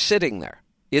judge is sitting there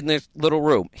in this little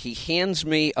room. He hands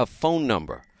me a phone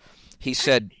number. He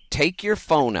said, take your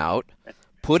phone out,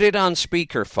 put it on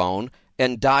speakerphone,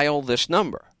 and dial this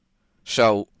number.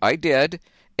 So I did,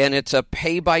 and it's a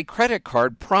pay-by-credit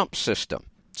card prompt system.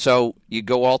 So you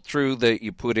go all through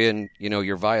you put in, you know,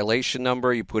 your violation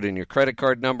number, you put in your credit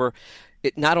card number.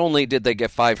 Not only did they get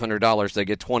 $500, they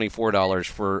get $24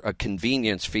 for a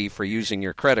convenience fee for using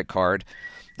your credit card.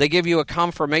 They give you a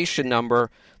confirmation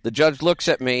number. The judge looks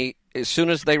at me. As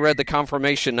soon as they read the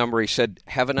confirmation number, he said,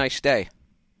 have a nice day.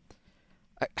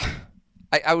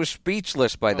 I was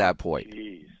speechless by that point.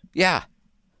 Geez. Yeah.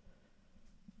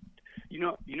 You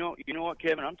know what,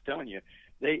 Kevin? I'm telling you,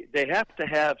 they have to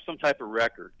have some type of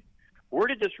record. Where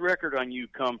did this record on you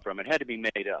come from? It had to be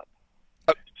made up.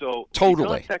 So totally.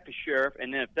 You contact the sheriff,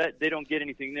 and then if they don't get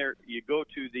anything there, you go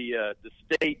to the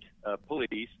state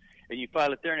police and you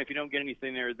file it there. And if you don't get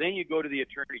anything there, then you go to the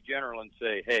attorney general and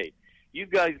say, "Hey, you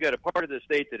guys got a part of the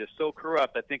state that is so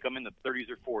corrupt. I think I'm in the 30s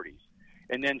or 40s."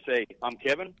 And then say, "I'm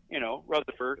Kevin,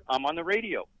 Rutherford. I'm on the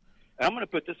radio, and I'm going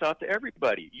to put this out to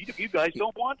everybody. You guys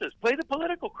don't want this. Play the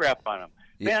political crap on them."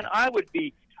 Yeah. Man, I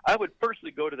would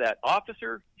personally go to that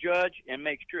officer, judge, and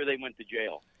make sure they went to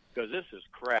jail because this is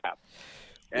crap.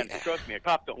 And trust me, a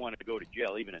cop don't want to go to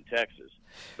jail, even in Texas.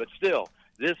 But still,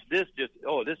 this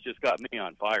just got me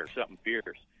on fire. Something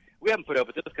fierce. We haven't put up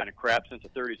with this kind of crap since the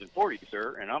 30s and 40s,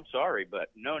 sir. And I'm sorry, but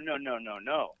no.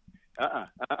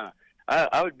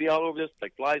 I would be all over this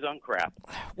like flies on crap.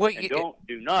 Well,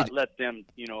 do not let them,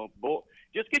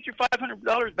 just get your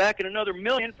 $500 back and another $1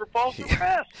 million for false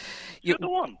arrest. Sue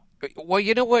them. Well,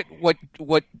 you know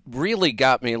what really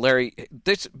got me, Larry?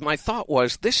 My thought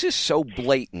was this is so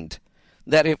blatant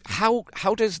that how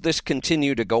does this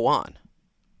continue to go on?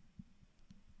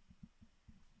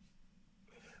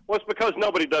 Well, it's because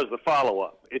nobody does the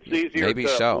follow-up. It's easier Maybe to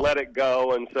so. let it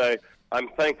go and say, I'm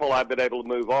thankful I've been able to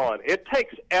move on. It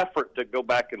takes effort to go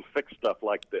back and fix stuff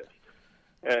like this.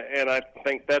 And I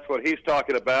think that's what he's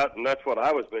talking about, and that's what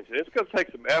I was mentioning. It's going to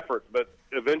take some effort, but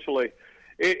eventually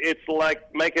it's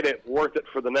like making it worth it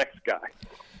for the next guy.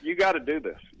 You got to do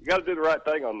this. You got to do the right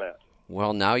thing on that.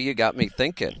 Well, now you got me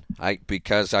thinking.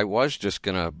 Because I was just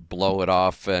going to blow it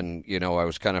off, and, I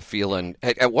was kind of feeling –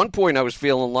 at one point I was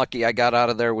feeling lucky I got out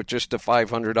of there with just a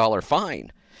 $500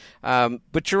 fine.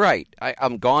 But you're right.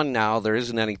 I'm gone now. There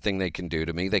isn't anything they can do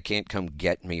to me. They can't come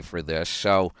get me for this.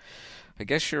 So I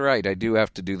guess you're right. I do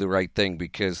have to do the right thing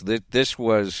because this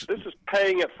was – This is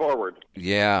paying it forward.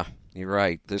 Yeah, you're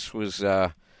right. This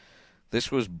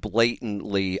was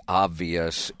blatantly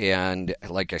obvious, and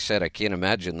like I said, I can't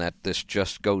imagine that this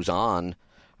just goes on.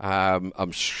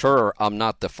 I'm sure I'm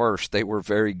not the first. They were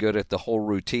very good at the whole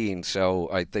routine, so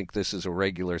I think this is a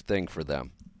regular thing for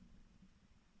them.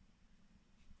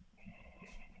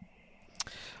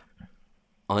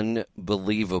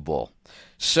 Unbelievable.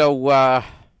 So,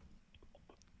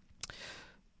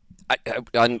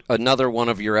 on another one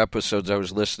of your episodes I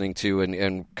was listening to,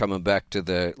 and coming back to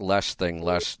the less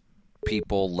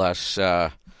people, less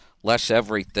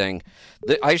everything.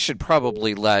 I should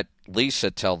probably let Lisa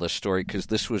tell this story because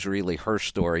this was really her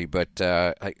story, but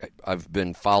I've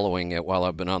been following it while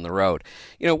I've been on the road.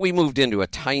 We moved into a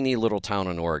tiny little town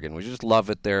in Oregon. We just love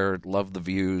it there, love the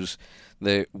views.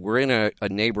 We're in a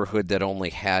neighborhood that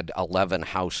only had 11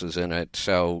 houses in it,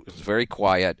 so it's very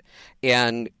quiet.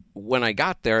 And when I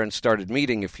got there and started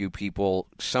meeting a few people,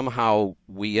 somehow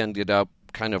we ended up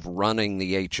kind of running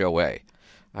the HOA.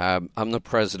 I'm the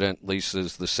president.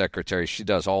 Lisa's the secretary. She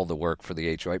does all the work for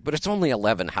the HOA, but it's only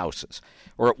 11 houses,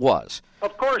 or it was.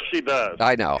 Of course she does.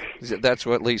 I know. That's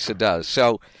what Lisa does.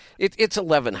 So it's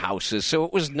 11 houses, so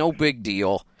it was no big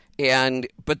deal.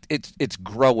 But it's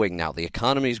growing now. The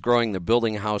economy's growing. They're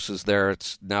building houses there.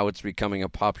 It's becoming a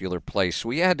popular place.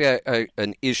 We had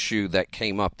an issue that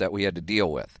came up that we had to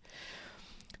deal with.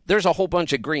 There's a whole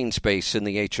bunch of green space in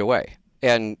the HOA,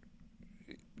 and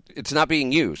it's not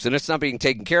being used, and it's not being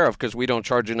taken care of because we don't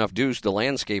charge enough dues to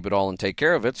landscape it all and take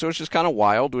care of it, so it's just kind of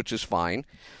wild, which is fine.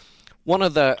 One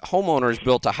of the homeowners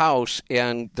built a house,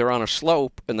 and they're on a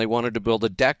slope, and they wanted to build a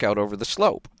deck out over the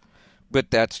slope.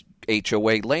 But that's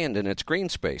HOA land, and it's green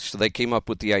space. So they came up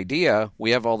with the idea,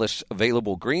 we have all this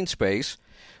available green space,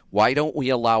 why don't we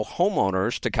allow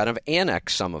homeowners to kind of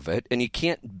annex some of it? And you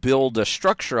can't build a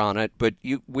structure on it, but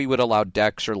we would allow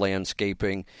decks or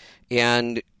landscaping.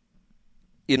 And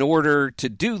in order to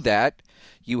do that,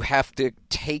 you have to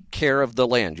take care of the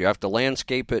land. You have to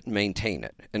landscape it and maintain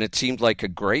it. And it seemed like a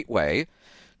great way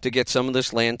to get some of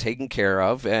this land taken care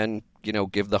of and,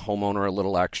 give the homeowner a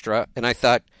little extra. And I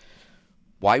thought,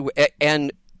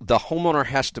 and the homeowner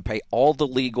has to pay all the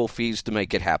legal fees to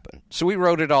make it happen. So we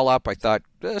wrote it all up. I thought,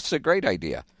 that's a great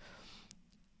idea.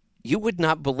 You would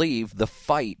not believe the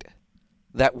fight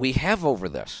that we have over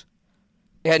this.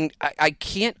 And I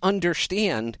can't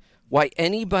understand why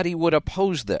anybody would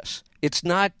oppose this. It's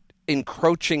not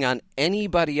encroaching on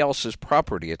anybody else's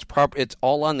property. It's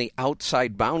all on the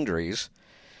outside boundaries.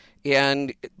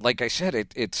 And like I said,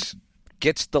 it's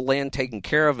gets the land taken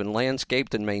care of and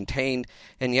landscaped and maintained,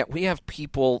 and yet we have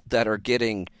people that are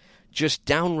getting just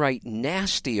downright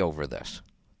nasty over this.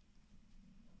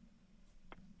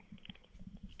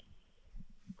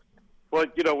 Well,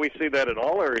 we see that in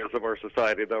all areas of our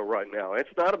society, though, right now. It's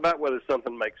not about whether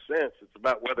something makes sense. It's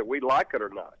about whether we like it or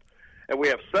not. And we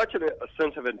have such a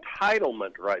sense of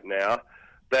entitlement right now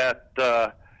that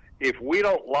if we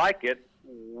don't like it,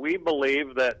 we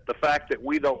believe that the fact that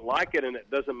we don't like it and it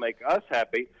doesn't make us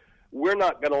happy, we're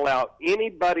not going to allow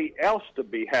anybody else to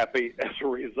be happy as a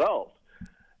result.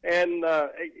 And,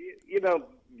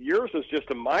 yours is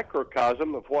just a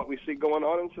microcosm of what we see going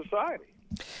on in society.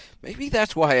 Maybe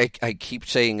that's why I keep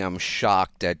saying I'm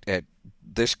shocked at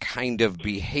this kind of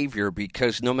behavior,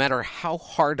 because no matter how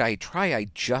hard I try, I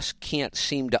just can't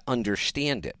seem to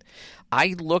understand it.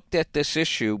 I looked at this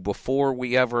issue before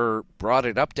we ever brought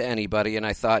it up to anybody, and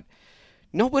I thought,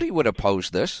 nobody would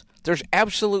oppose this. There's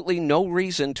absolutely no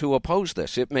reason to oppose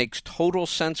this. It makes total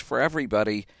sense for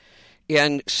everybody,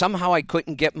 and somehow I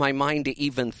couldn't get my mind to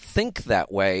even think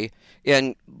that way.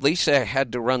 And Lisa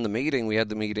had to run the meeting. We had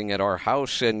the meeting at our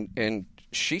house, and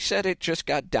she said it just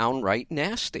got downright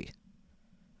nasty.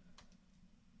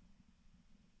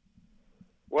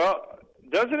 Well,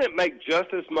 doesn't it make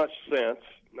just as much sense?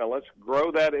 Now, let's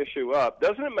grow that issue up.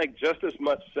 Doesn't it make just as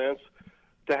much sense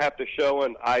to have to show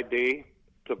an ID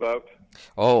to vote?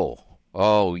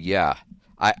 Oh, yeah.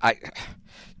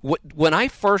 When I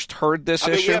first heard this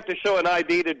issue, you have to show an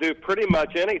ID to do pretty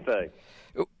much anything.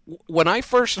 When I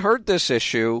first heard this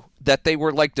issue, that they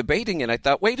were like debating it, I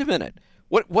thought, wait a minute,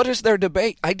 what is their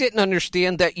debate? I didn't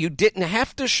understand that you didn't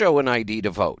have to show an ID to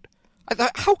vote. I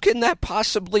thought, how can that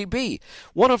possibly be?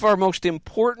 One of our most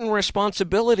important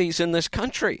responsibilities in this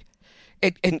country.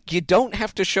 And you don't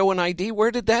have to show an ID?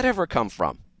 Where did that ever come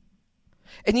from?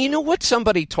 And you know what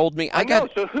somebody told me?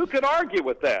 So who could argue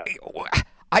with that?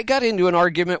 I got into an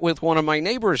argument with one of my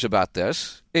neighbors about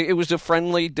this. It was a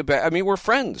friendly debate. I mean, we're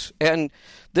friends. And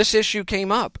this issue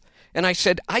came up. And I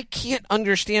said, I can't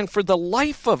understand for the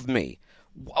life of me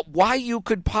why you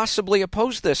could possibly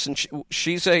oppose this. And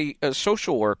she's a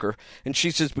social worker. And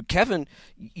she says, but Kevin,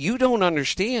 you don't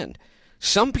understand.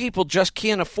 Some people just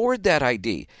can't afford that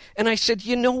ID. And I said,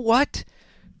 you know what?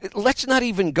 Let's not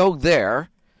even go there.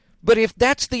 But if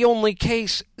that's the only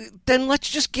case, then let's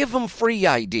just give them free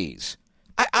IDs.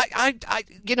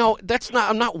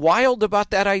 I'm not wild about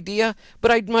that idea,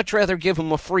 but I'd much rather give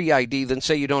them a free ID than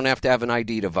say you don't have to have an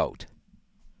ID to vote.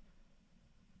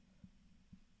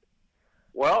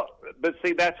 Well, but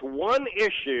see, that's one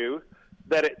issue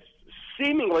that it's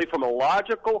seemingly from a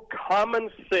logical, common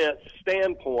sense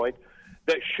standpoint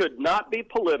that should not be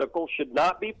political, should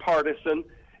not be partisan.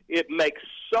 It makes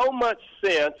so much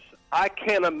sense, I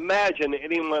can't imagine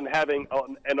anyone having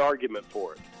an argument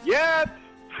for it. Yet,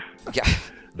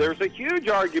 there's a huge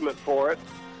argument for it,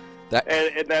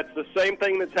 and that's the same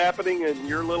thing that's happening in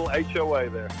your little HOA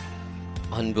there.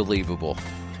 Unbelievable.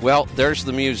 Well, there's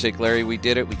the music, Larry. We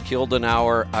did it. We killed an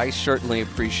hour. I certainly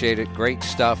appreciate it. Great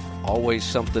stuff. Always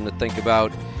something to think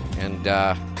about, and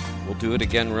we'll do it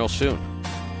again real soon.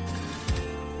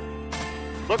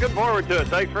 Looking forward to it.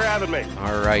 Thanks for having me.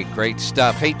 All right, great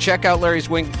stuff. Hey, check out Larry's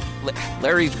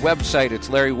website. It's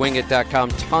LarryWinget.com.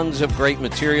 Tons of great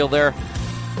material there.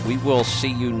 We will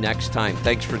see you next time.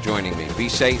 Thanks for joining me. Be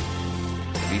safe,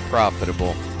 be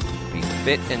profitable, be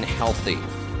fit and healthy.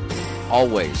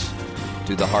 Always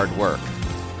do the hard work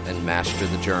and master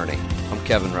the journey. I'm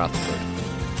Kevin Rutherford.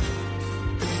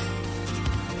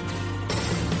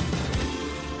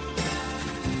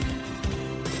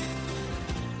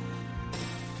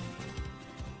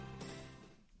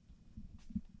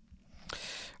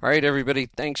 All right, everybody,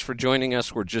 thanks for joining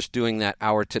us. We're just doing that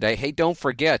hour today. Hey, don't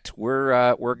forget,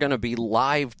 we're going to be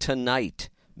live tonight,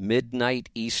 midnight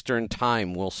Eastern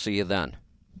time. We'll see you then.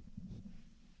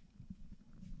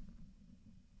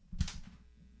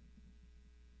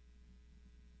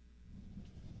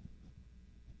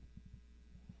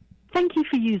 Thank you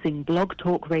for using Blog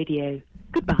Talk Radio.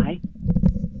 Goodbye.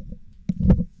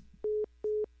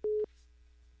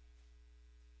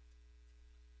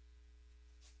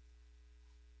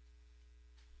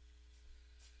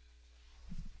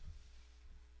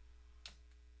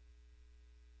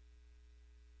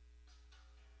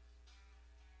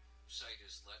 Site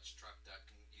is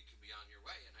letstruck.com. You can be on your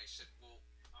way. And I said, well,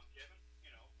 I'm Kevin,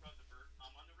 Rutherford.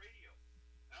 I'm on the radio.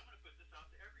 I'm going to put this out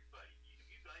to everybody.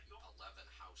 You guys don't. 11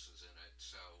 houses in it,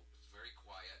 so it's very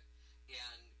quiet.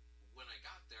 And when I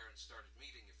got there and started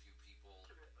meeting, if